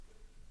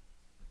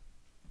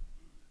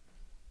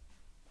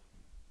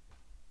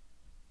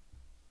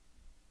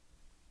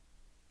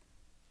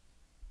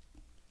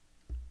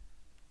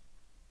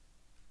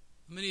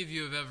many of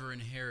you have ever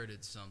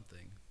inherited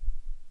something?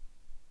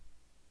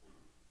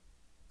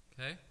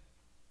 Okay?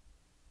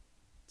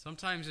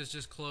 Sometimes it's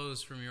just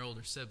clothes from your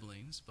older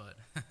siblings, but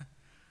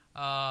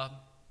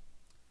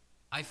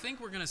I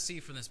think we're going to see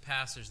from this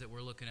passage that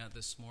we're looking at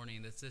this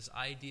morning that this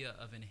idea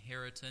of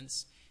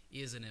inheritance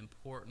is an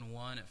important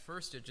one. At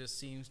first, it just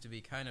seems to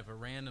be kind of a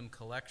random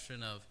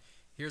collection of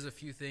here's a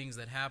few things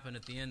that happened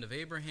at the end of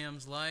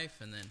Abraham's life,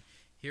 and then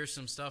here's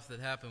some stuff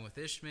that happened with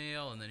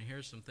Ishmael, and then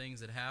here's some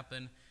things that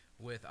happened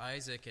with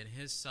Isaac and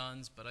his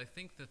sons. But I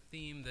think the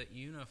theme that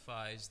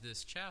unifies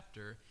this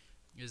chapter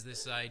is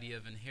this idea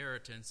of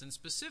inheritance, and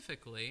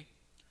specifically,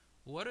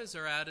 what is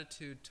our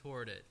attitude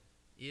toward it?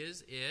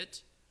 Is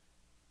it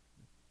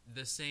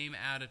the same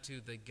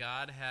attitude that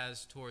God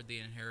has toward the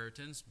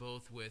inheritance,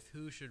 both with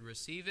who should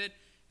receive it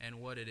and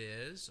what it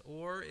is?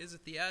 Or is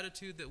it the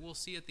attitude that we'll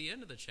see at the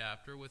end of the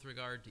chapter with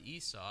regard to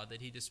Esau,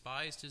 that he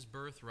despised his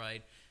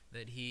birthright,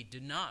 that he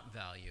did not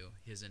value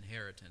his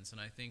inheritance?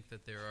 And I think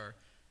that there are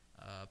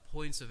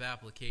points of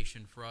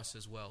application for us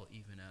as well,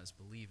 even as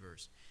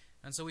believers.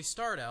 And so we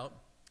start out,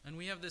 and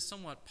we have this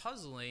somewhat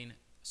puzzling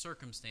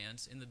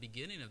circumstance in the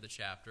beginning of the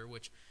chapter,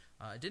 which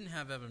I didn't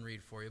have Evan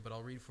read for you, but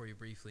I'll read for you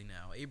briefly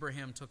now.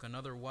 Abraham took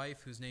another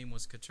wife whose name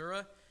was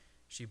Keturah.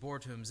 She bore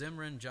to him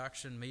Zimran,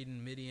 Jokshan,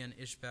 Medan, Midian,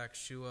 Ishbak,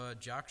 Shua.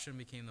 Jokshan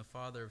became the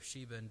father of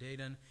Sheba and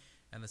Dedan.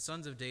 And the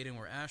sons of Dedan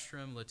were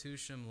Ashram,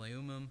 Letushim,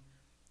 Leumim.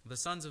 The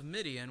sons of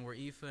Midian were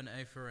Ephah and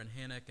Epher and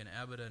Hanok and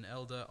Abida and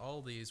Elda.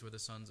 All these were the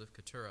sons of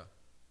Keturah.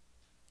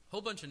 A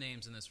whole bunch of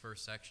names in this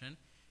first section.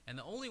 And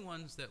the only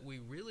ones that we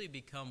really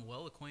become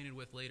well acquainted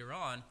with later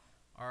on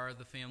are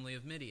the family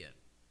of Midian.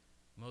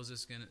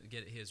 Moses is going to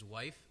get his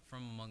wife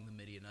from among the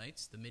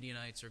Midianites. The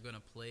Midianites are going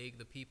to plague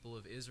the people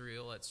of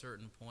Israel at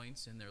certain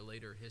points in their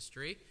later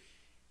history.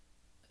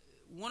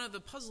 One of the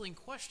puzzling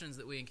questions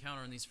that we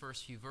encounter in these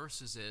first few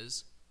verses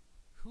is,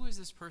 who is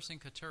this person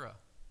Keturah?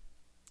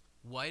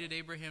 Why did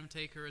Abraham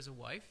take her as a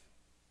wife?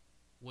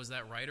 Was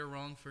that right or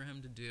wrong for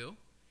him to do?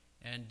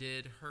 And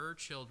did her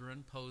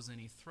children pose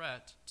any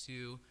threat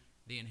to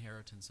the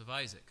inheritance of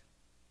Isaac?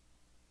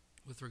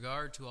 With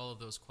regard to all of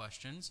those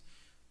questions,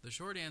 the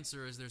short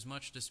answer is there's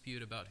much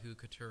dispute about who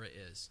Keturah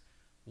is.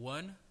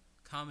 One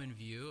common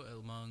view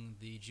among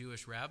the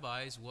Jewish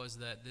rabbis was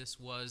that this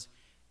was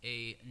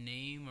a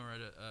name or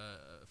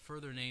a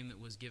further name that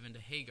was given to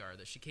Hagar,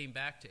 that she came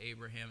back to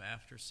Abraham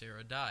after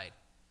Sarah died.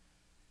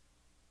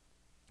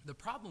 The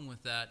problem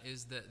with that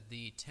is that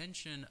the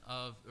tension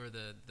of, or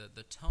the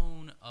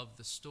tone of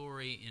the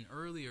story in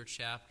earlier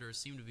chapters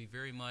seemed to be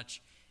very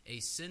much a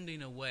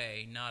sending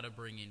away, not a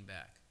bringing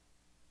back.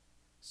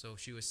 So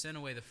she was sent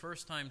away the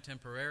first time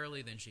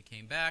temporarily, then she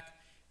came back,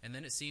 and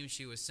then it seems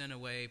she was sent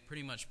away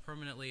pretty much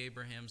permanently.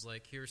 Abraham's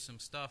like, here's some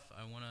stuff,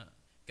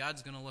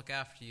 God's going to look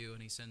after you,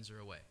 and he sends her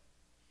away.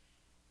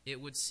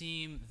 It would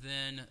seem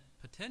then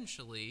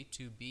potentially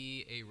to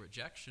be a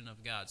rejection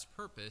of God's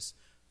purpose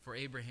for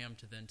Abraham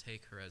to then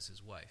take her as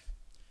his wife.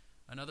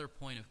 Another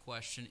point of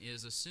question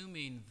is,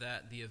 assuming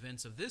that the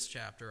events of this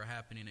chapter are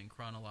happening in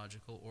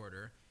chronological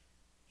order,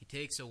 he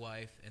takes a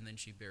wife and then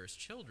she bears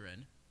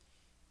children.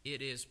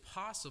 It is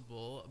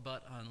possible,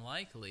 but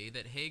unlikely,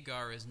 that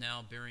Hagar is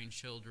now bearing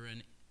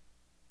children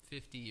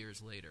 50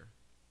 years later.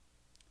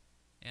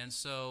 And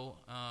so,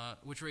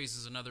 which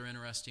raises another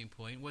interesting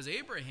point. Was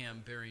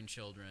Abraham bearing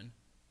children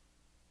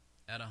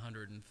at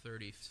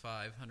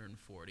 135,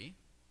 140?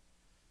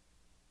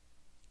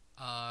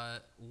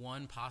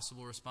 One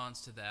possible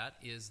response to that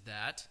is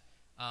that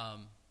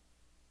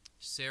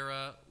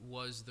Sarah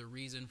was the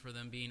reason for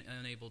them being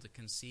unable to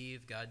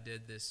conceive. God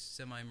did this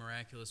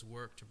semi-miraculous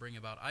work to bring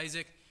about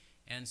Isaac,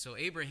 and so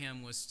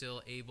Abraham was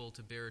still able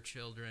to bear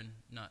children,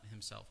 not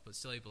himself, but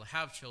still able to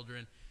have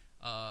children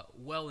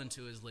well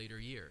into his later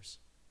years.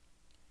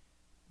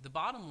 The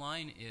bottom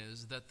line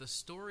is that the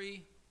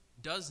story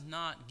does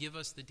not give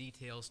us the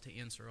details to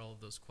answer all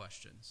of those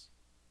questions.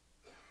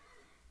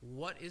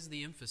 What is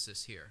the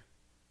emphasis here?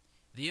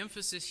 The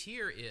emphasis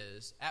here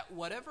is, at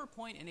whatever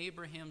point in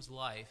Abraham's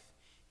life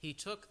he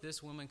took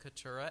this woman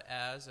Keturah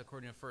as,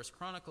 according to 1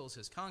 Chronicles,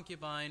 his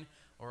concubine,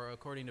 or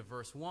according to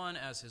verse 1,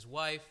 as his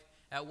wife,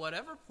 at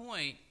whatever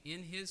point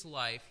in his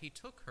life he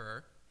took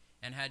her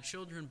and had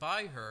children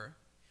by her,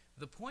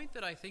 the point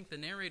that I think the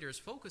narrator is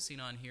focusing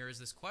on here is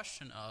this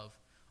question of,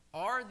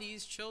 are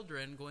these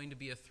children going to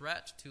be a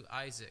threat to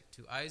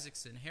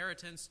Isaac's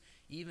inheritance,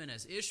 even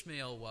as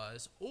Ishmael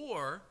was,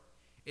 or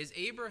is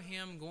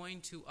Abraham going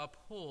to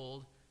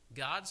uphold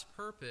God's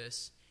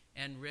purpose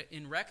and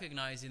in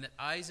recognizing that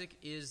Isaac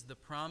is the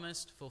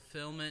promised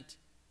fulfillment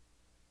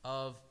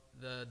of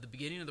the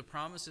beginning of the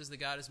promises that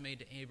God has made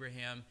to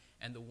Abraham,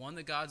 and the one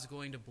that God's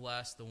going to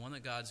bless, the one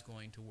that God's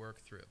going to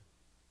work through?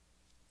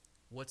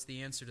 What's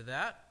the answer to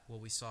that? Well,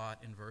 we saw it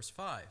in verse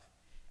 5.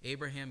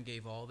 Abraham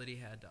gave all that he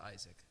had to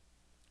Isaac.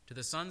 To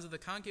the sons of the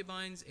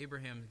concubines,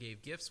 Abraham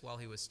gave gifts while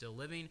he was still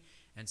living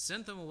and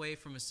sent them away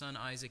from his son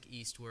Isaac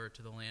eastward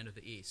to the land of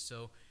the east.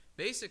 So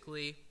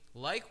basically,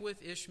 like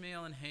with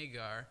Ishmael and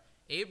Hagar,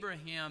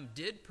 Abraham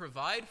did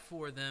provide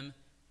for them,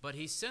 but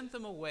he sent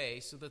them away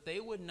so that they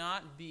would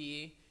not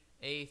be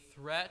a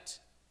threat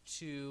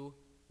to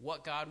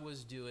what God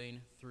was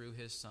doing through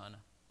his son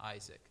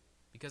Isaac.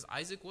 Because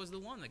Isaac was the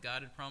one that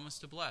God had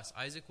promised to bless.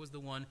 Isaac was the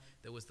one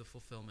that was the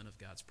fulfillment of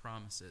God's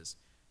promises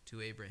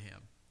to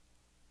Abraham.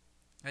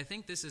 I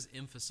think this is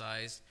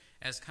emphasized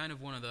as kind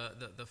of one of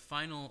the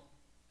final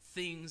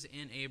things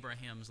in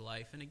Abraham's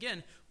life. And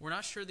again, we're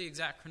not sure the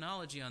exact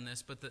chronology on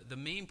this, but the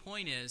main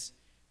point is,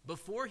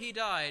 before he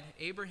died,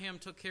 Abraham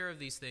took care of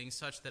these things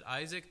such that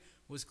Isaac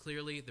was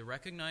clearly the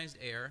recognized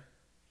heir.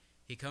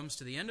 He comes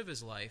to the end of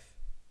his life,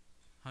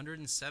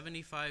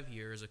 175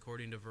 years,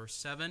 according to verse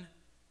 7,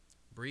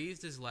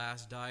 breathed his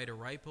last, died a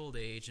ripe old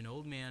age, an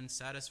old man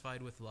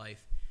satisfied with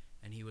life,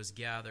 and he was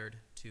gathered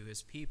to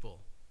his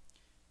people.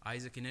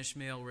 Isaac and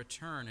Ishmael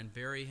return and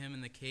bury him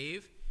in the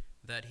cave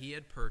that he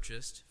had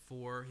purchased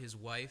for his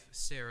wife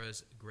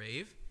Sarah's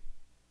grave,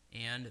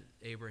 and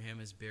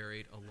Abraham is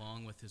buried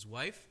along with his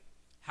wife.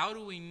 How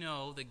do we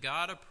know that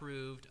God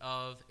approved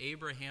of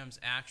Abraham's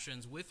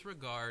actions with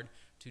regard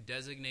to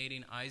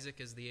designating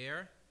Isaac as the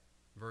heir?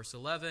 Verse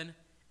 11,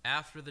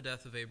 after the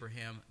death of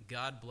Abraham,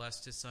 God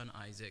blessed his son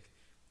Isaac.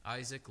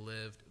 Isaac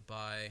lived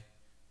by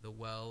the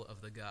well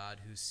of the God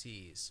who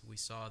sees. We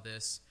saw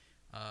this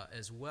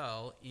as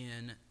well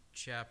in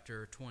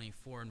chapter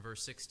 24 and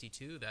verse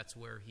 62. That's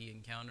where he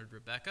encountered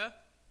Rebekah,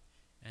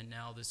 and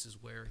now this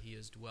is where he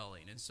is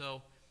dwelling. And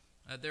so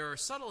there are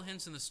subtle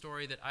hints in the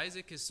story that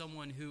Isaac is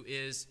someone who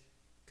is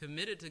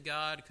committed to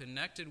God,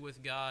 connected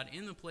with God,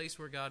 in the place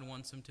where God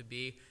wants him to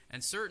be,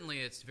 and certainly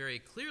it's very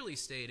clearly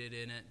stated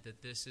in it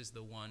that this is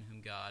the one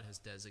whom God has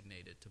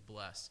designated to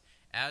bless,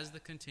 as the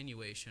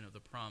continuation of the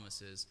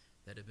promises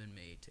that have been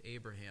made to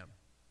Abraham.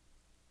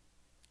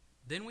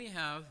 Then we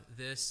have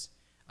this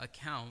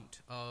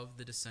account of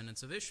the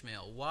descendants of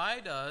Ishmael.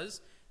 Why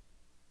does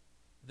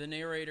the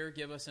narrator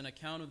give us an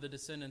account of the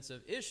descendants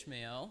of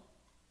Ishmael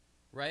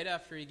right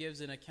after he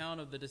gives an account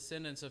of the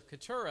descendants of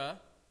Keturah,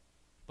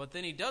 but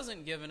then he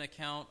doesn't give an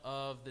account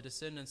of the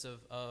descendants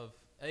of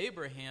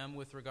Abraham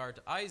with regard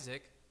to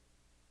Isaac?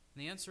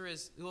 And the answer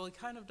is, well, he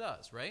kind of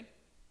does, right?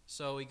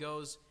 So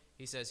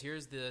he says,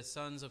 here's the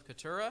sons of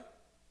Keturah,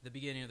 the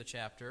beginning of the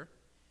chapter.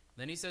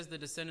 Then he says the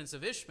descendants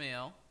of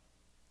Ishmael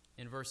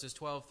in verses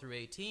 12 through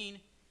 18.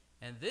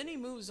 And then he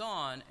moves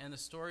on, and the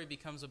story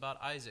becomes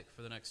about Isaac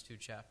for the next 2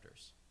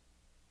 chapters.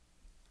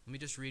 Let me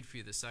just read for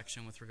you the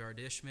section with regard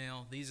to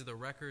Ishmael. These are the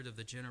record of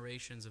the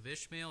generations of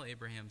Ishmael,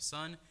 Abraham's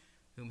son,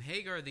 whom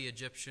Hagar the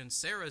Egyptian,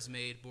 Sarah's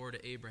maid, bore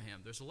to Abraham.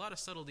 There's a lot of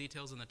subtle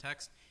details in the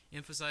text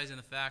emphasizing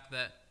the fact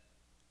that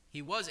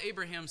he was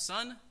Abraham's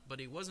son,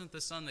 but he wasn't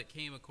the son that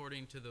came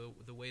according to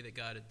the way that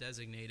God had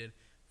designated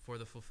for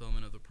the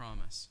fulfillment of the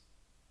promise.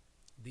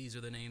 These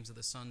are the names of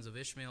the sons of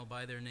Ishmael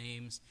by their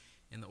names,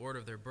 in the order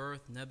of their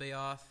birth: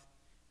 Nebaioth,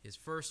 his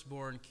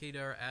firstborn,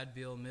 Kedar,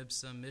 Adbeel,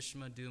 Mibsam,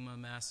 Mishma, Duma,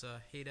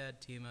 Massa,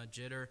 Hadad, Tema,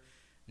 Jitter,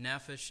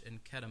 Naphish,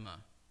 and Kedemah.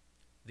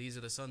 These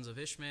are the sons of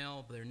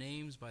Ishmael, their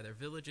names, by their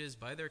villages,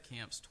 by their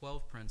camps,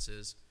 12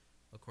 princes,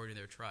 according to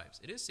their tribes.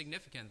 It is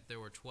significant that there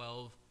were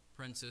 12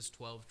 princes,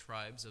 12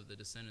 tribes of the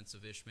descendants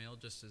of Ishmael,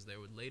 just as there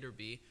would later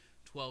be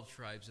 12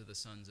 tribes of the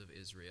sons of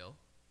Israel.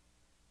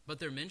 But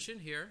they're mentioned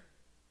here,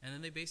 and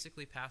then they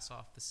basically pass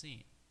off the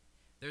scene.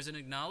 There's an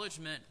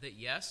acknowledgement that,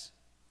 yes,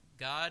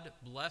 God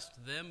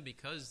blessed them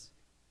because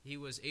he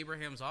was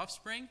Abraham's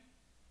offspring,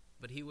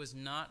 but he was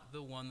not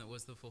the one that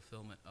was the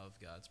fulfillment of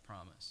God's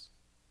promise.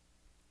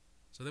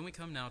 So then we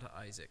come now to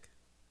Isaac.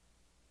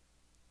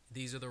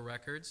 These are the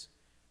records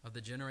of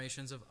the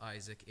generations of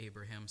Isaac,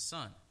 Abraham's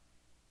son.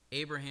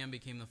 Abraham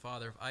became the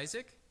father of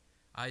Isaac.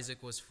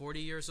 Isaac was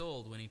 40 years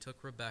old when he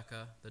took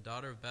Rebekah, the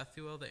daughter of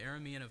Bethuel the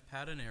Aramean of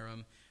Paddan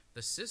Aram,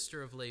 the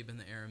sister of Laban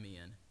the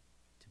Aramean,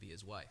 to be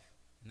his wife.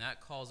 And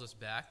that calls us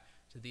back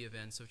to the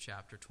events of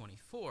chapter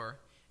 24,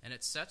 and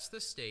it sets the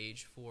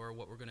stage for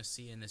what we're going to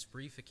see in this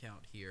brief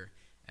account here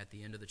at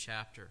the end of the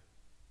chapter.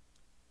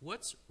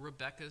 What's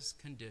Rebekah's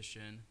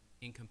condition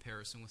in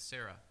comparison with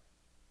Sarah?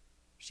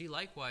 She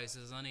likewise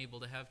is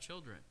unable to have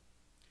children.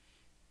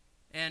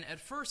 And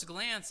at first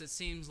glance, it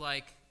seems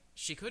like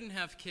she couldn't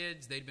have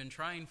kids. They'd been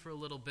trying for a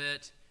little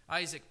bit.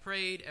 Isaac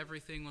prayed.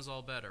 Everything was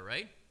all better,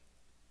 right?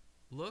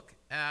 Look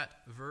at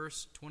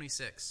verse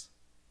 26.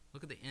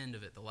 Look at the end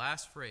of it, the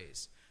last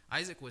phrase.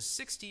 Isaac was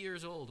 60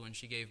 years old when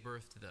she gave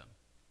birth to them.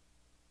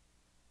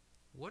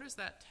 What does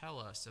that tell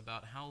us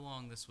about how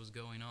long this was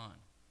going on?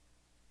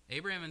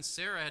 Abraham and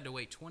Sarah had to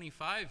wait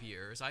 25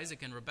 years.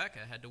 Isaac and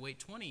Rebekah had to wait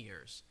 20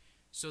 years.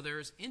 So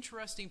there's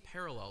interesting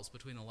parallels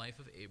between the life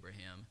of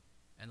Abraham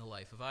and the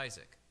life of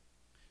Isaac.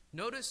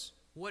 Notice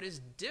what is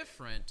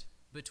different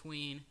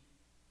between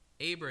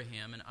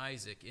Abraham and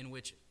Isaac, in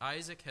which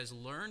Isaac has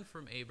learned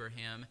from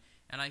Abraham,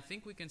 and I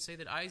think we can say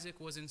that Isaac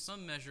was in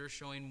some measure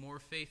showing more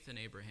faith than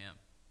Abraham.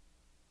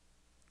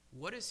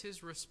 What is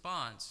his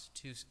response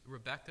to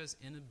Rebekah's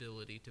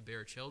inability to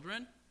bear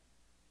children?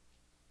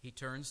 He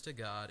turns to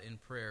God in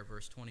prayer,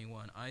 verse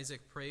 21.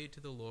 Isaac prayed to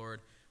the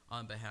Lord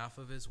on behalf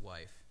of his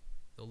wife.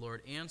 The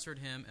Lord answered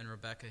him, and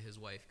Rebekah his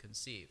wife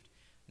conceived.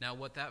 Now,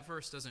 what that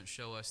verse doesn't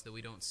show us, that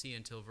we don't see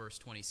until verse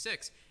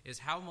 26, is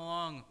how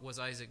long was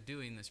Isaac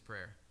doing this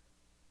prayer?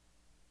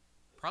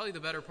 probably the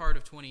better part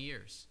of 20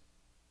 years.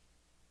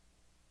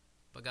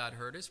 But God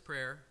heard his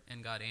prayer,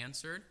 and God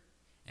answered,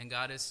 and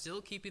God is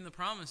still keeping the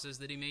promises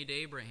that he made to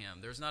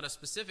Abraham. There's not a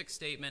specific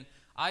statement,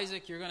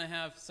 Isaac, you're going to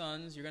have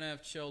sons, you're going to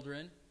have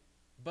children.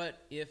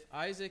 But if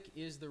Isaac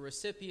is the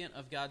recipient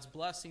of God's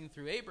blessing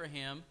through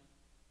Abraham,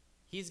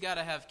 he's got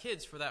to have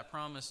kids for that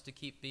promise to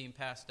keep being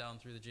passed down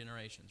through the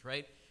generations,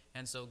 right?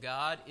 And so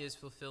God is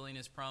fulfilling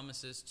his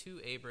promises to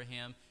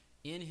Abraham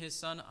in his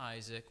son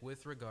Isaac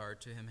with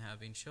regard to him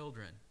having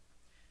children.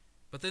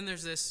 But then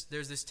there's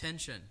this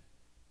tension.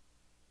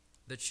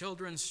 The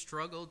children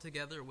struggled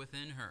together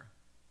within her.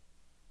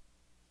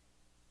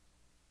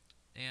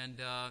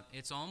 And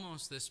it's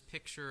almost this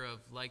picture of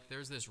like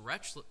there's this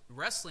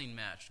wrestling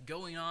match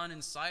going on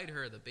inside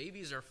her. The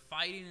babies are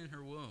fighting in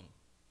her womb.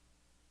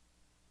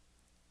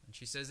 And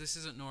she says, this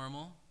isn't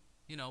normal.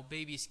 You know,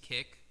 babies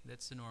kick.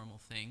 That's a normal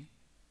thing.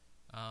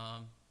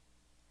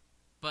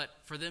 But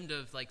for them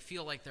to like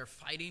feel like they're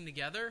fighting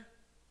together,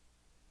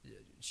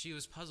 she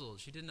was puzzled.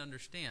 She didn't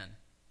understand.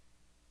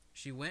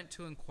 She went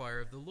to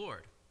inquire of the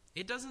Lord.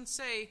 It doesn't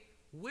say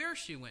where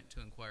she went to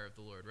inquire of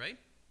the Lord, right?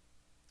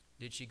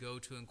 Did she go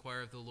to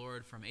inquire of the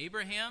Lord from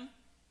Abraham?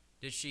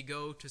 Did she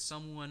go to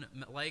someone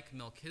like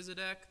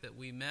Melchizedek that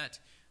we met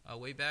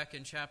way back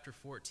in chapter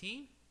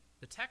 14?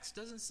 The text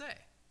doesn't say.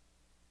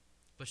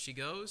 But she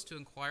goes to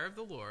inquire of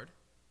the Lord,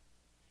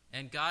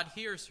 and God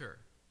hears her.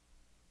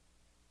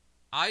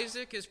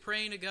 Isaac is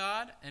praying to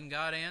God, and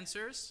God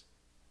answers.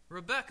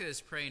 Rebekah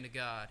is praying to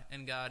God,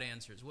 and God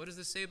answers. What does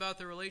this say about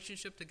their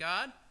relationship to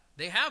God?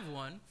 They have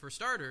one, for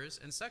starters,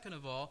 and second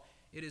of all,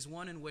 it is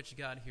one in which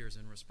God hears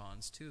and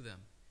responds to them.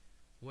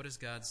 What does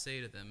God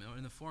say to them?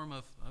 In the form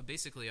of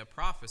basically a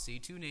prophecy,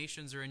 2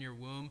 nations are in your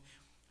womb,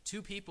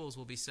 2 peoples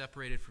will be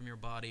separated from your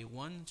body,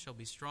 one shall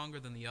be stronger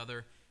than the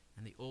other,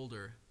 and the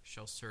older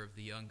shall serve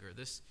the younger.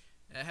 This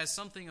has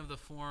something of the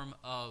form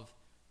of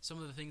some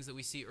of the things that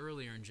we see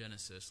earlier in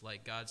Genesis,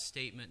 like God's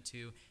statement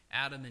to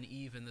Adam and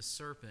Eve and the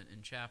serpent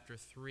in chapter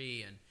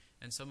 3,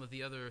 and some of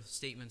the other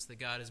statements that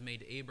God has made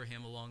to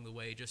Abraham along the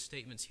way, just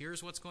statements,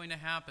 here's what's going to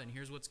happen,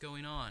 here's what's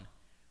going on.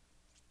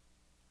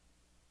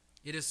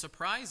 It is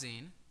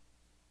surprising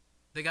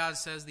that God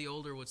says the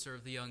older would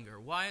serve the younger.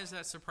 Why is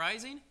that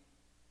surprising?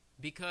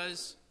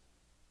 Because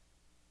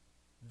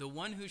the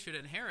one who should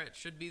inherit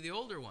should be the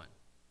older one.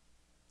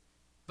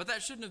 But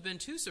that shouldn't have been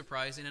too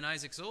surprising in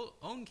Isaac's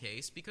own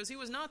case, because he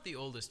was not the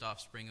oldest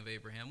offspring of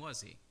Abraham,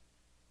 was he?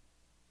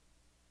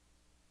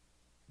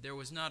 There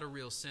was not a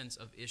real sense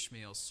of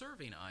Ishmael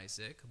serving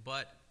Isaac,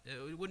 but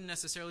it wouldn't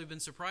necessarily have been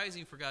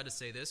surprising for God to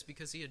say this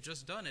because he had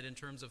just done it in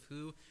terms of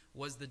who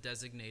was the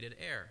designated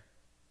heir.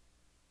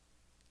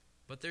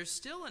 But there's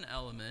still an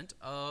element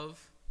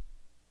of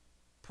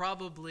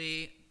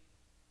probably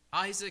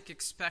Isaac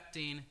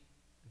expecting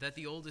that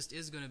the oldest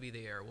is going to be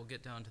the heir. We'll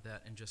get down to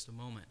that in just a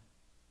moment.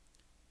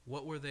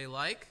 What were they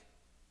like?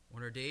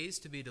 When her days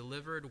to be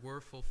delivered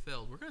were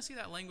fulfilled. We're going to see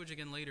that language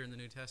again later in the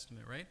New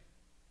Testament, right?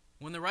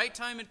 When the right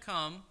time had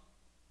come,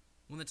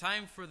 when the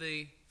time for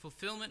the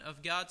fulfillment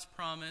of God's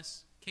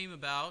promise came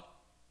about,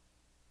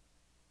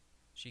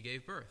 she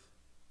gave birth.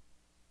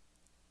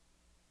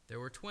 There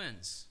were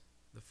twins.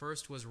 The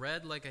first was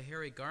red like a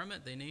hairy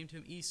garment. They named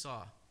him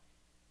Esau.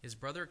 His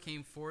brother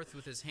came forth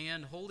with his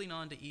hand holding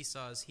on to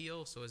Esau's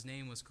heel, so his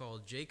name was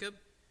called Jacob,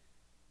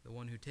 the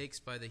one who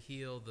takes by the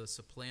heel the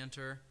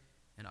supplanter.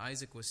 And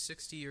Isaac was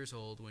 60 years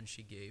old when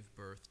she gave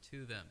birth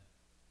to them.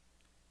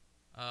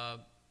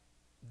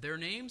 Their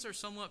names are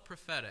somewhat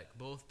prophetic,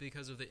 both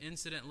because of the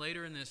incident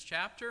later in this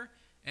chapter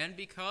and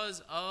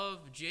because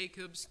of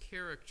Jacob's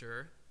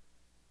character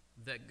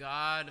that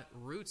God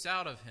roots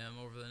out of him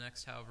over the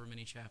next however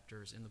many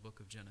chapters in the book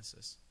of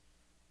Genesis.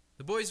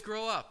 The boys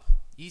grow up.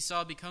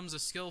 Esau becomes a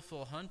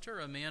skillful hunter,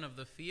 a man of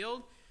the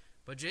field,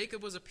 but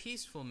Jacob was a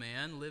peaceful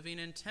man living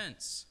in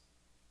tents.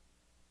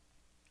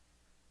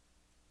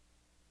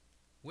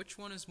 Which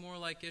one is more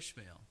like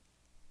Ishmael?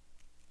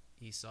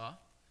 Esau.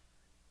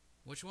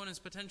 Which one is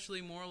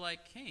potentially more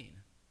like Cain?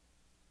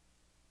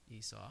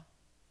 Esau.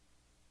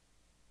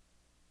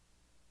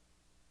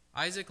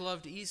 Isaac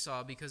loved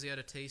Esau because he had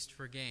a taste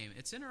for game.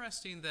 It's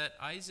interesting that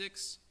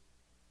Isaac's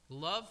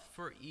love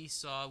for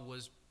Esau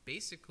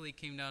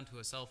came down to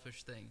a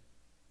selfish thing.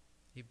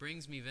 He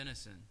brings me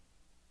venison,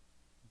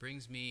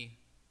 brings me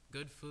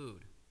good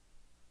food.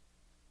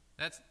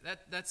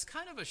 That's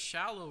kind of a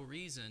shallow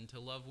reason to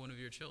love one of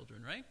your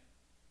children, right?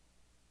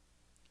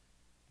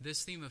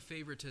 This theme of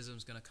favoritism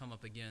is going to come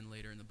up again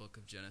later in the book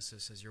of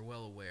Genesis, as you're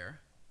well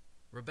aware.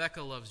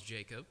 Rebekah loves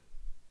Jacob.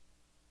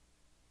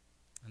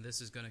 And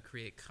this is going to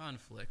create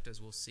conflict, as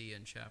we'll see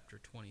in chapter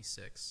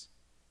 26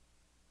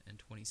 and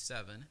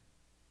 27.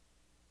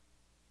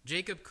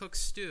 Jacob cooks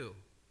stew.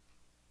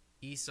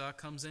 Esau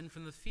comes in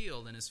from the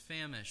field and is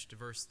famished.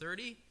 Verse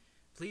 30,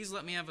 please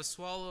let me have a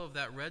swallow of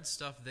that red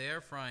stuff there,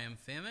 for I am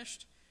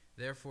famished.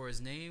 Therefore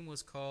his name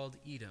was called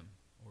Edom,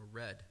 or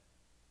red.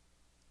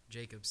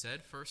 Jacob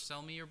said, first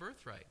sell me your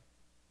birthright.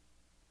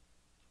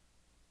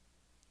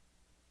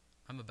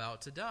 I'm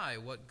about to die.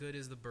 What good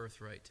is the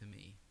birthright to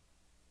me?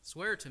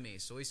 Swear to me.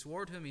 So he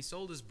swore to him, he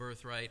sold his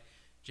birthright.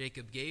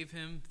 Jacob gave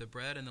him the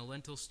bread and the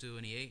lentil stew,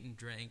 and he ate and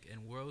drank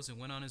and rose and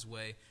went on his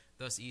way.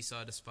 Thus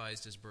Esau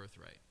despised his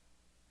birthright.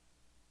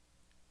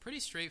 Pretty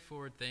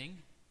straightforward thing.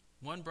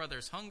 One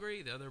brother's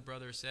hungry. The other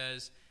brother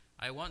says,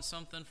 I want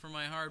something for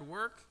my hard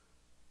work.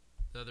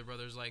 The other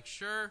brother's like,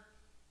 sure.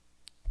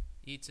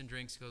 Eats and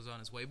drinks, goes on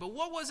his way. But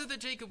what was it that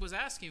Jacob was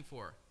asking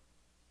for?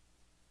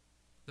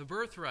 The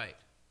birthright.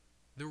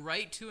 The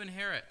right to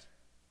inherit.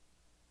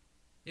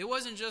 It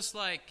wasn't just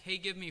like, hey,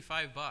 give me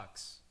 $5.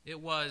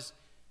 It was,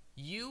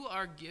 you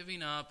are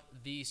giving up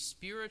the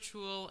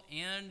spiritual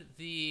and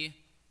the,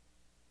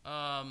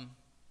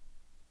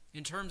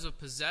 in terms of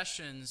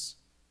possessions,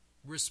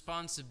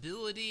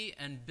 responsibility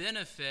and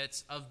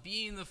benefits of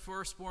being the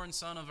firstborn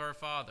son of our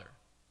father.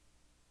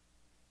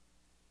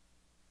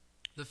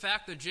 The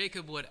fact that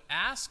Jacob would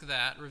ask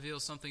that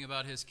reveals something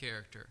about his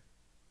character.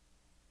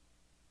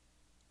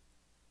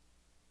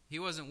 He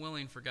wasn't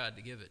willing for God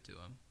to give it to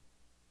him.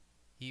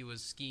 He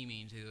was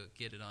scheming to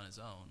get it on his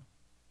own.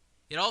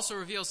 It also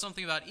reveals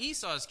something about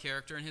Esau's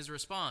character and his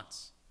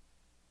response.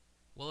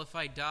 Well, if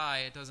I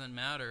die, it doesn't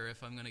matter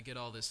if I'm going to get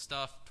all this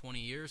stuff 20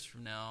 years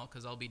from now,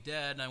 because I'll be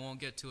dead and I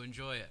won't get to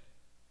enjoy it.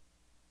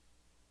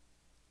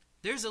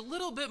 There's a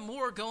little bit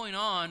more going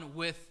on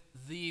with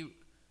the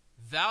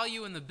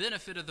value and the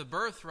benefit of the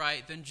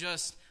birthright than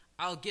just,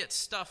 I'll get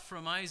stuff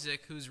from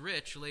Isaac who's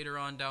rich later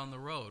on down the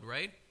road,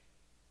 right?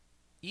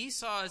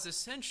 Esau is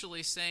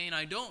essentially saying,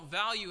 I don't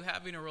value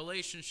having a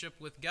relationship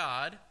with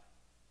God.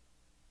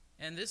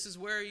 And this is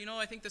where,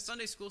 I think the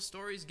Sunday school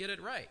stories get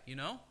it right,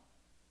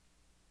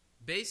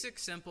 Basic,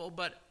 simple,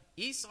 but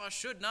Esau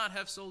should not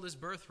have sold his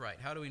birthright.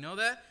 How do we know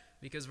that?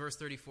 Because verse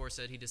 34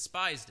 said he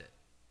despised it.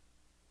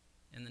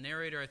 And the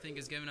narrator, I think,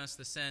 is giving us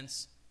the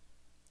sense,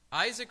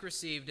 Isaac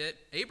received it,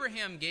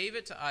 Abraham gave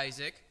it to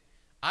Isaac,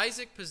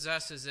 Isaac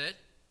possesses it,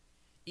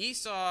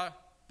 Esau,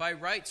 by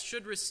rights,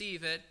 should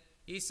receive it.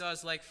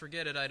 Esau's like,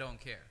 forget it, I don't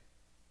care.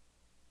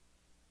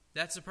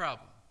 That's a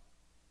problem.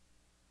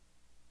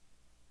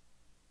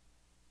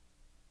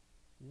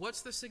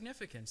 What's the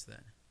significance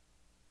then?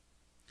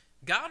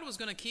 God was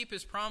going to keep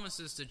his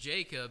promises to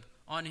Jacob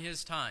on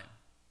his time.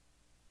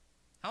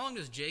 How long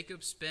does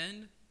Jacob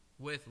spend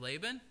with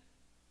Laban?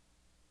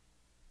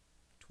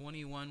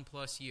 21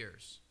 plus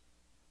years.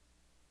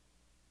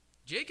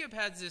 Jacob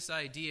had this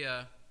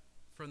idea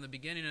from the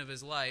beginning of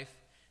his life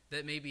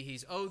that maybe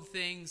he's owed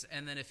things,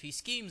 and then if he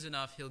schemes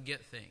enough, he'll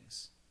get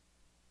things.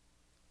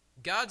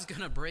 God's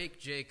going to break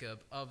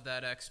Jacob of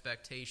that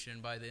expectation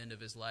by the end of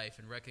his life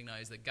and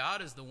recognize that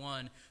God is the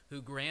one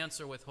who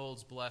grants or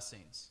withholds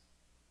blessings.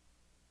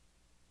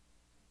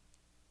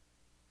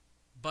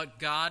 But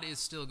God is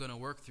still going to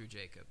work through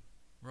Jacob.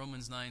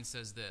 Romans 9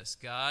 says this,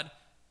 God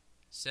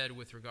said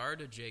with regard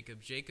to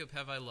Jacob, Jacob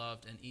have I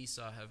loved and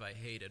Esau have I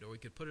hated. Or we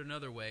could put it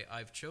another way,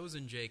 I've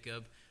chosen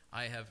Jacob,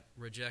 I have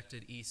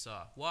rejected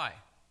Esau. Why?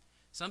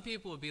 Some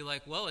people would be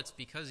like, well, it's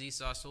because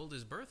Esau sold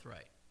his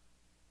birthright.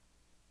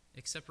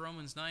 Except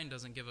Romans 9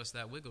 doesn't give us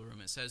that wiggle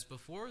room. It says,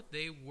 before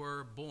they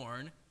were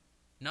born,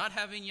 not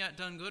having yet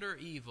done good or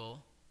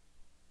evil,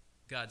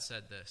 God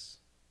said this,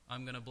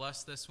 I'm going to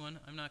bless this one,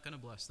 I'm not going to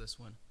bless this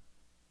one.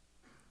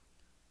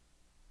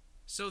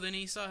 So then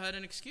Esau had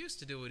an excuse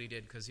to do what he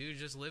did because he was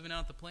just living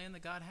out the plan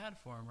that God had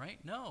for him, right?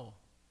 No.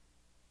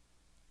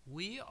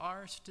 We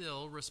are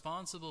still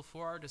responsible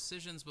for our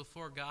decisions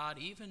before God,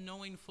 even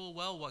knowing full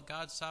well what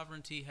God's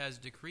sovereignty has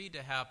decreed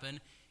to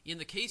happen in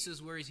the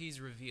cases where he's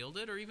revealed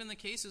it, or even the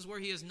cases where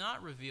he has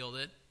not revealed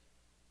it.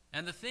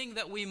 And the thing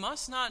that we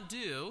must not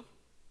do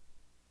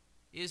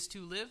is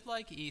to live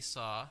like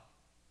Esau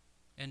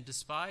and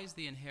despise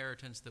the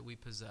inheritance that we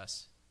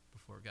possess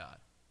before God.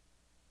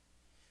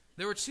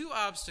 There were two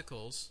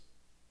obstacles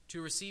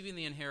to receiving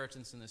the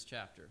inheritance in this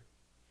chapter.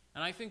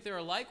 And I think there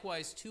are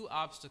likewise two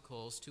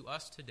obstacles to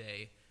us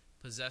today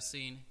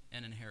possessing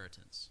an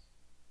inheritance.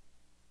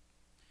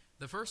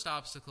 The first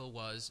obstacle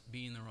was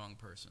being the wrong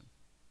person.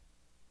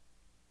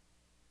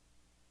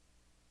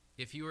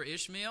 If you were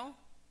Ishmael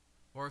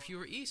or if you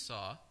were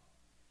Esau,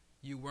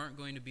 you weren't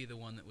going to be the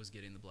one that was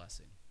getting the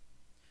blessing.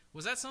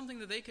 Was that something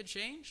that they could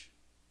change?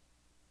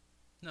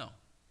 No.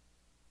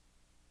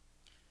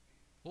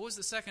 What was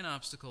the second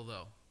obstacle,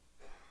 though?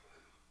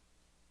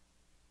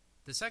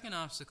 The second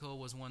obstacle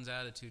was one's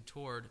attitude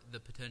toward the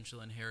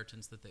potential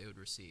inheritance that they would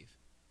receive.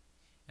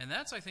 And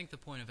that's, I think, the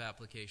point of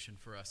application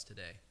for us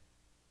today.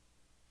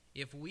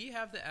 If we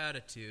have the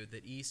attitude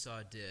that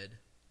Esau did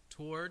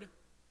toward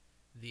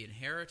the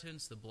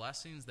inheritance, the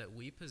blessings that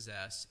we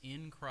possess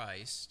in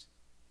Christ,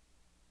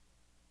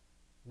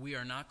 we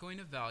are not going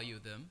to value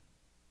them.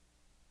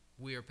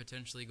 We are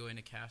potentially going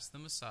to cast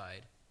them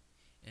aside.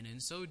 And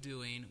in so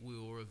doing, we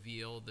will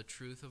reveal the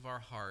truth of our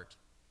heart,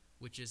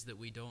 which is that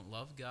we don't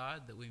love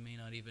God, that we may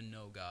not even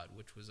know God,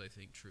 which was, I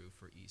think, true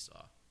for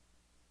Esau.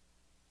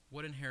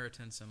 What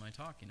inheritance am I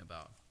talking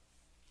about?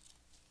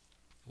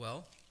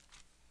 Well,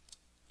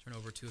 turn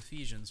over to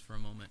Ephesians for a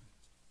moment.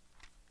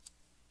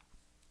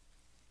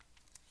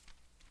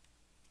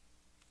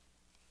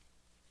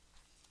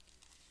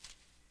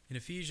 In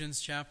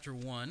Ephesians chapter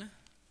 1,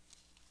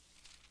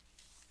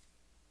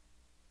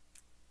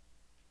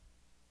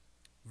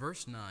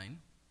 verse 9,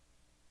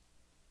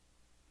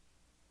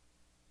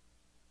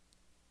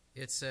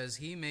 it says,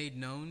 He made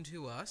known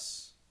to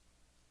us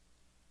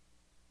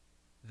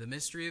the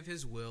mystery of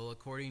His will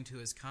according to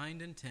His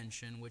kind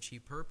intention, which He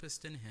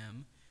purposed in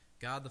Him,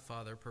 God the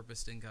Father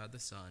purposed in God the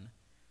Son,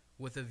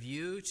 with a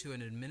view to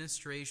an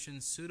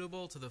administration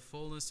suitable to the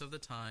fullness of the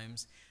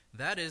times,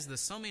 that is, the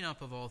summing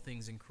up of all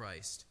things in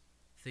Christ,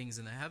 things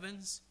in the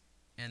heavens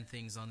and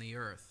things on the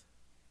earth.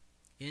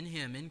 In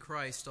Him, in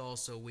Christ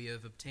also, we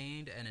have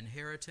obtained an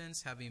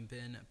inheritance, having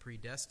been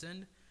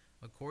predestined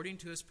according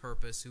to His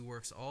purpose, who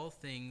works all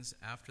things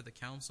after the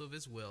counsel of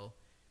His will,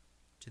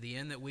 to the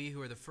end that we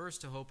who are the first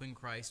to hope in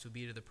Christ will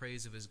be to the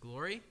praise of His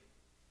glory.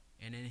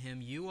 And in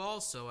Him you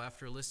also,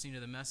 after listening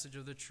to the message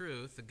of the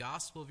truth, the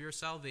gospel of your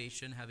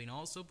salvation, having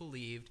also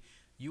believed,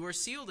 you are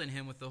sealed in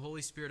Him with the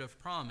Holy Spirit of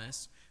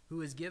promise,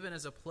 who is given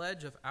as a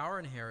pledge of our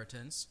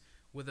inheritance,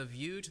 with a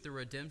view to the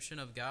redemption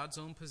of God's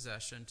own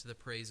possession, to the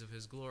praise of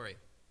His glory.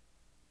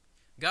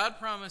 God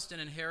promised an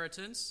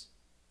inheritance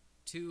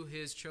to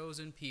His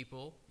chosen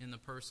people in the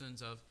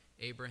persons of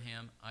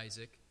Abraham,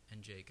 Isaac,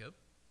 and Jacob.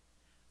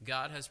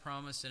 God has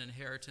promised an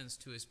inheritance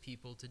to His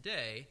people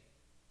today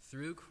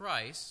through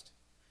Christ.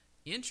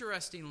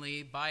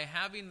 Interestingly, by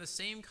having the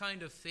same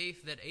kind of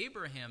faith that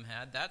Abraham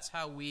had, that's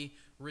how we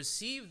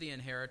receive the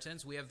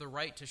inheritance. We have the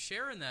right to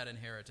share in that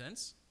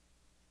inheritance.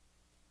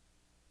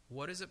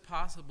 What is it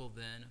possible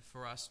then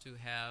for us to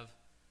have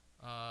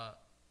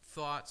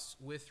thoughts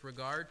with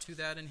regard to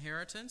that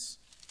inheritance?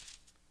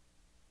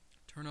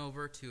 Turn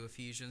over to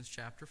Ephesians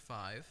chapter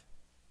 5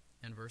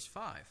 and verse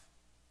 5.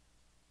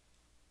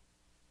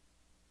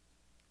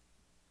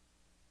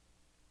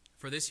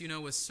 For this you know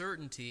with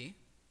certainty,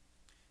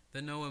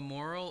 that no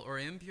immoral or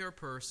impure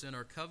person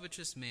or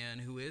covetous man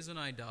who is an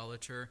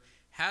idolater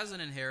has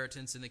an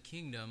inheritance in the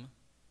kingdom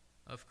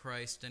of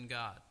Christ and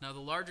God. Now, the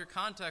larger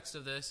context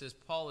of this is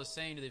Paul is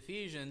saying to the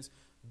Ephesians,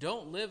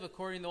 don't live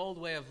according to the old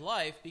way of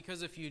life,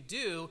 because if you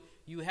do,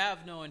 you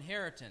have no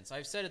inheritance.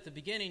 I've said at the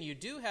beginning, you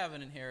do have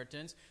an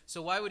inheritance,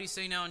 so why would he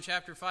say now in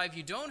chapter 5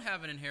 you don't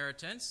have an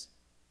inheritance?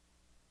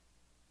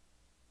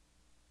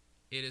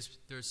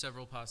 There's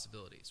several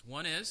possibilities.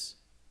 One is,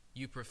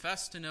 you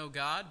profess to know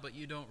God, but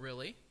you don't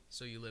really,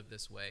 so you live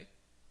this way.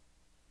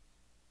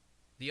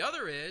 The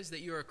other is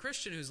that you're a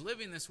Christian who's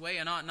living this way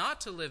and ought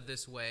not to live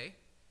this way,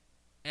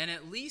 and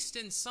at least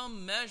in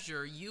some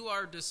measure you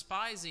are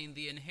despising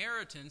the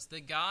inheritance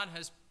that God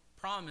has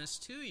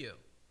promised to you.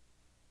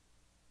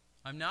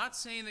 I'm not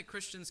saying that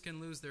Christians can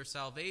lose their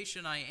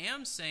salvation. I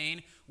am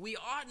saying we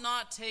ought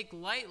not take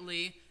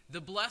lightly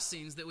the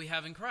blessings that we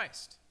have in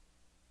Christ.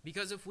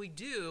 Because if we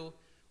do,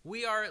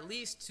 we are at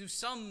least to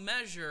some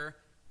measure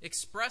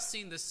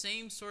expressing the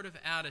same sort of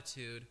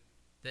attitude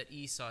that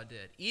Esau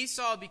did.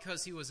 Esau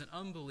because he was an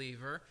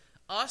unbeliever,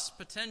 us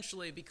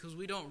potentially because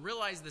we don't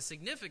realize the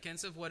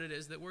significance of what it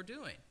is that we're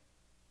doing.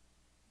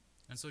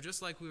 And so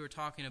just like we were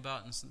talking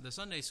about in the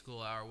Sunday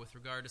school hour with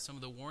regard to some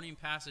of the warning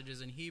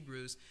passages in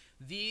Hebrews,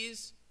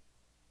 these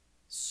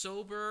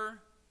sober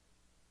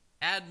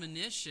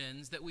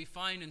admonitions that we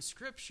find in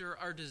Scripture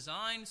are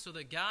designed so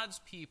that God's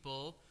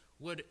people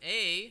would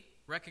A,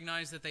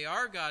 recognize that they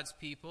are God's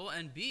people,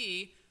 and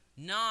B,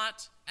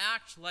 not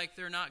act like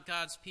they're not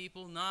God's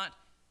people, not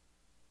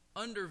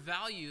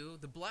undervalue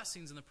the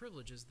blessings and the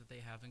privileges that they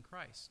have in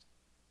Christ.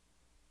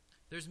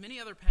 There's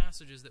many other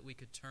passages that we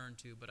could turn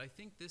to, but I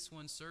think this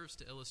one serves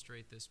to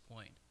illustrate this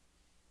point.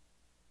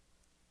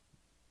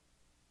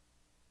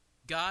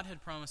 God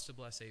had promised to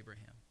bless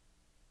Abraham.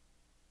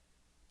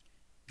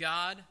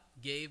 God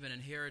gave an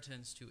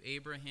inheritance to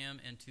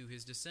Abraham and to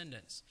his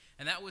descendants,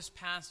 and that was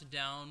passed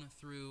down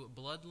through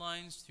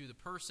bloodlines, through the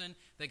person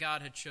that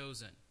God had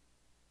chosen.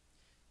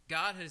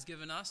 God has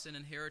given us an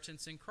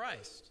inheritance in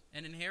Christ,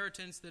 an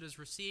inheritance that is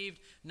received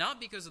not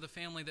because of the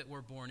family that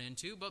we're born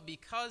into, but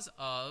because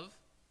of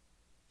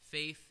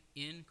faith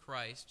in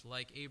Christ,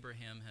 like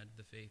Abraham had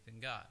the faith in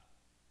God.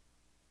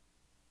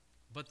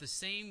 But the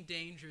same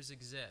dangers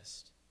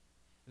exist,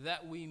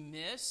 that we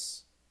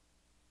miss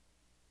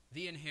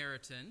the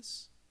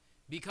inheritance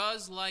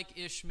because, like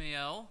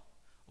Ishmael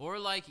or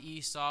like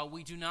Esau,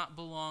 we do not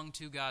belong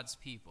to God's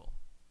people.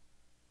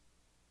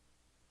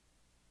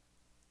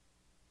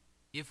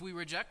 If we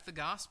reject the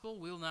gospel,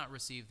 we will not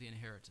receive the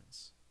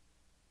inheritance.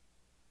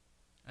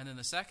 And then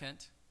the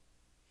second,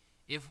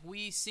 if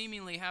we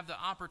seemingly have the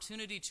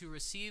opportunity to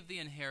receive the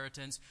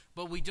inheritance,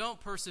 but we don't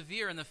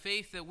persevere in the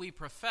faith that we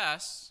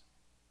profess,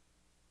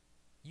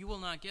 you will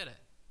not get it.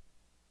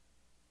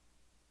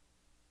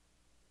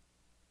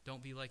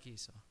 Don't be like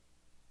Esau.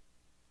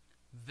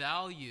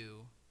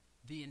 Value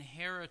the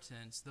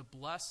inheritance, the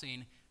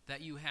blessing that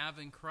you have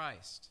in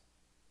Christ.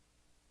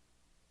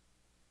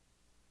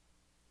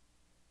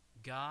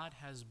 God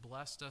has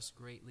blessed us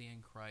greatly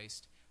in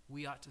Christ.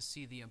 We ought to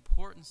see the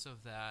importance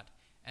of that,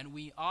 and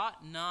we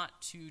ought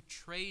not to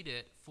trade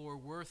it for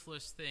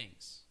worthless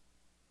things.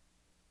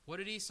 What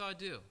did Esau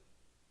do?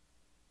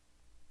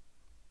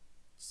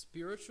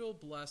 Spiritual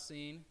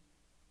blessing,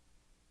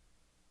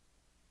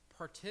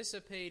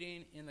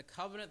 participating in the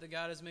covenant that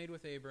God has made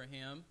with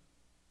Abraham,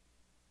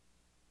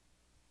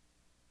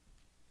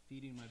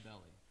 feeding my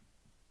belly.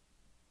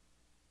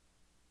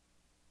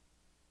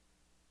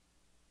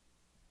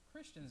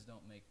 Christians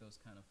don't make those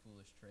kind of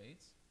foolish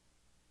trades.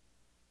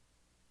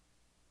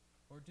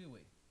 Or do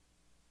we?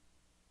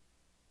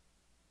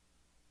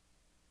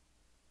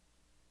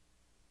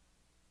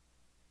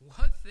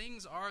 What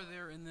things are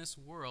there in this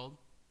world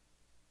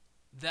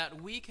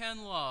that we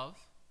can love,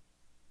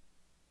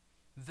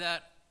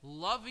 that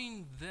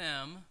loving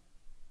them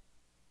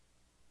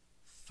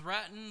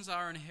threatens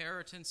our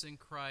inheritance in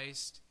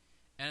Christ,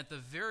 and at the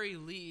very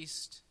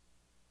least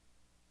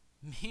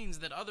means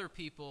that other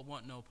people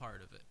want no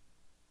part of it?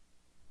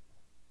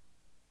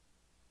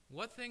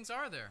 What things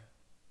are there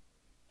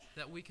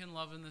that we can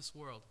love in this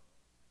world?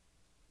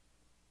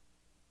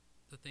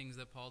 The things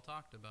that Paul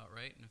talked about,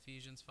 right, in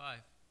Ephesians 5.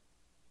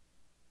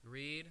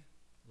 Greed,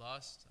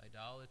 lust,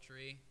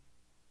 idolatry,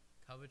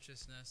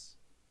 covetousness.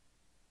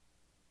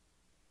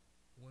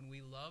 When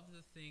we love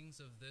the things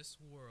of this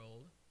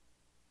world,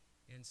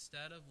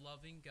 instead of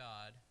loving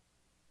God,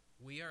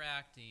 we are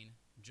acting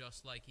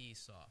just like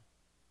Esau.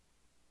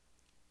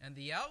 And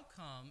the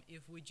outcome,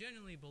 if we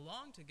genuinely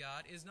belong to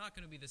God, is not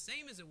going to be the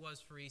same as it was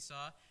for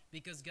Esau,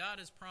 because God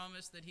has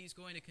promised that he's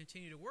going to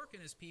continue to work in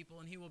his people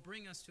and he will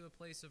bring us to a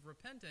place of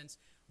repentance.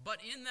 But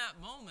in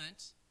that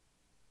moment,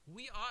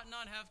 we ought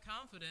not have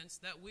confidence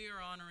that we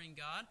are honoring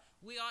God.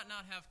 We ought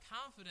not have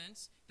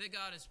confidence that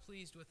God is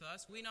pleased with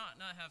us. We ought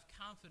not have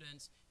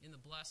confidence in the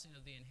blessing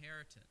of the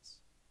inheritance.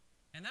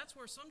 And that's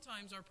where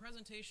sometimes our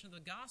presentation of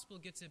the gospel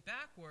gets it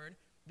backward,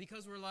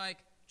 because we're like,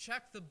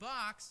 check the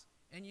box,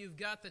 and you've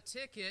got the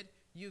ticket,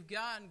 you're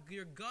going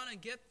to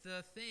get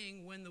the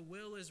thing when the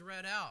will is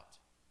read out,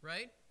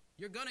 right?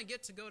 You're going to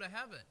get to go to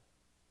heaven.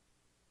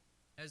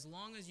 As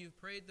long as you've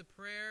prayed the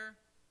prayer.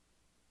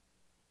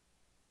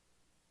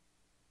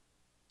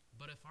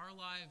 But if our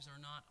lives are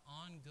not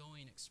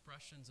ongoing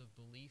expressions of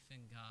belief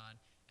in God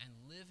and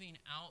living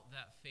out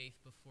that faith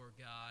before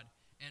God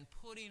and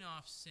putting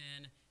off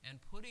sin and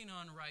putting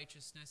on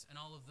righteousness and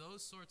all of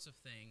those sorts of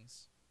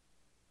things,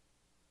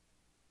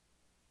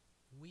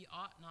 we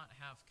ought not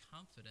have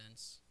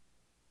confidence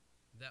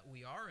that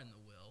we are in the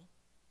will.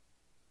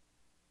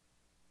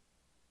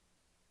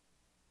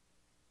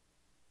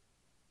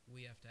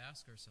 We have to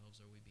ask ourselves,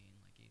 are we being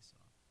like Esau?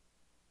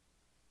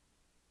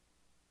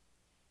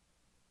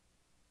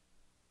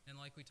 And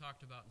like we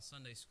talked about in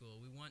Sunday school,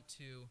 we want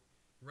to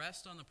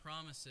rest on the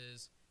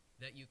promises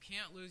that you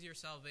can't lose your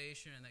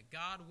salvation and that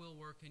God will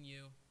work in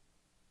you.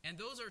 And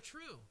those are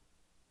true.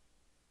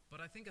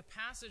 But I think a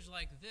passage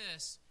like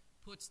this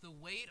puts the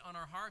weight on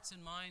our hearts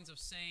and minds of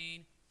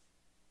saying,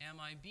 am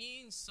I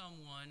being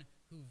someone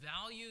who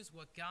values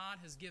what God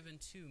has given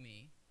to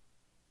me?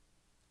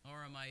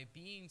 Or am I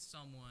being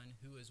someone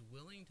who is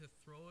willing to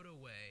throw it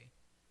away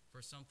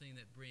for something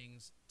that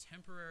brings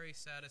temporary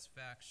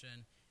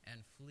satisfaction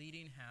and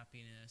fleeting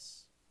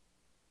happiness?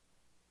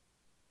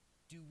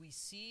 Do we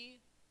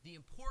see the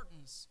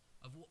importance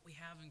of what we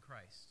have in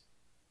Christ?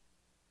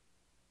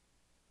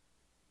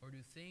 Or do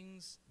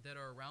things that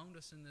are around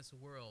us in this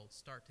world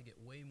start to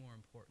get way more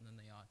important than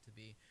they ought to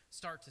be,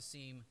 start to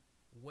seem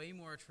way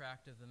more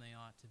attractive than they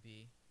ought to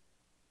be?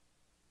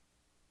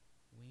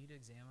 We need to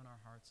examine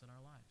our hearts and our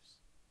lives.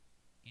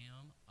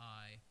 Am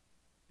I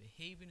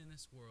behaving in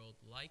this world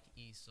like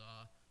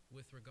Esau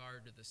with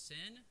regard to the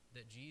sin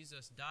that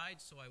Jesus died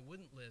so I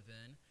wouldn't live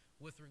in,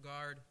 with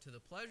regard to the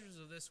pleasures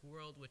of this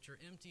world which are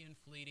empty and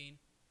fleeting?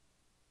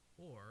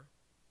 Or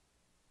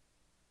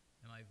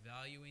am I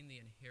valuing the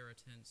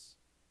inheritance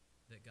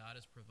that God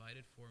has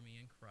provided for me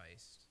in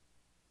Christ,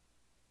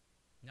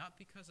 not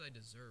because I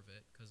deserve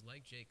it, because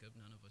like Jacob,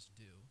 none of us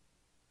do,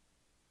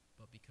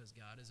 but because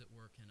God is at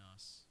work in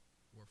us,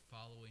 we're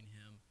following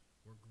him,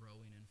 we're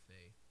growing in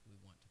faith, we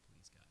want to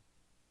please God.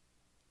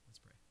 Let's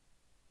pray.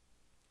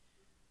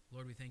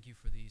 Lord, we thank you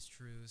for these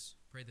truths.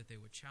 Pray that they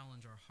would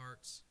challenge our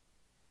hearts.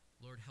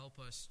 Lord, help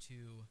us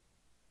to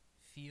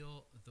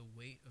feel the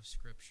weight of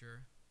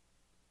Scripture,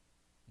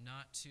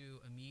 not to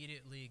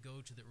immediately go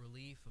to the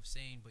relief of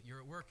saying, but you're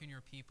at work in your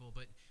people,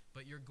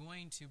 but you're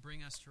going to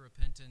bring us to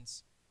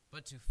repentance,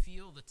 but to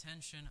feel the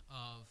tension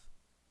of,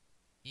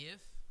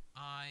 if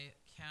I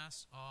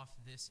cast off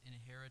this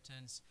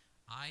inheritance,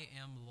 I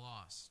am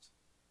lost.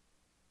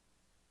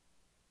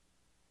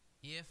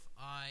 If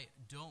I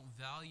don't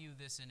value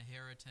this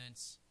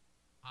inheritance,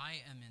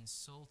 I am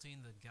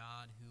insulting the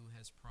God who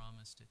has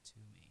promised it to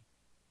me.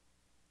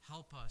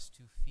 Help us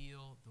to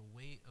feel the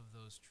weight of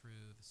those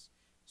truths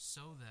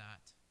so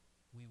that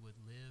we would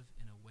live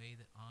in a way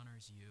that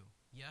honors you.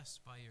 Yes,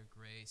 by your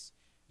grace.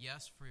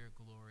 Yes, for your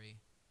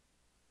glory.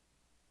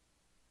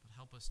 But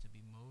help us to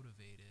be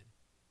motivated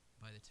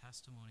by the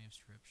testimony of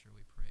Scripture,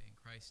 we pray. In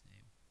Christ's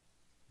name,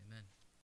 amen.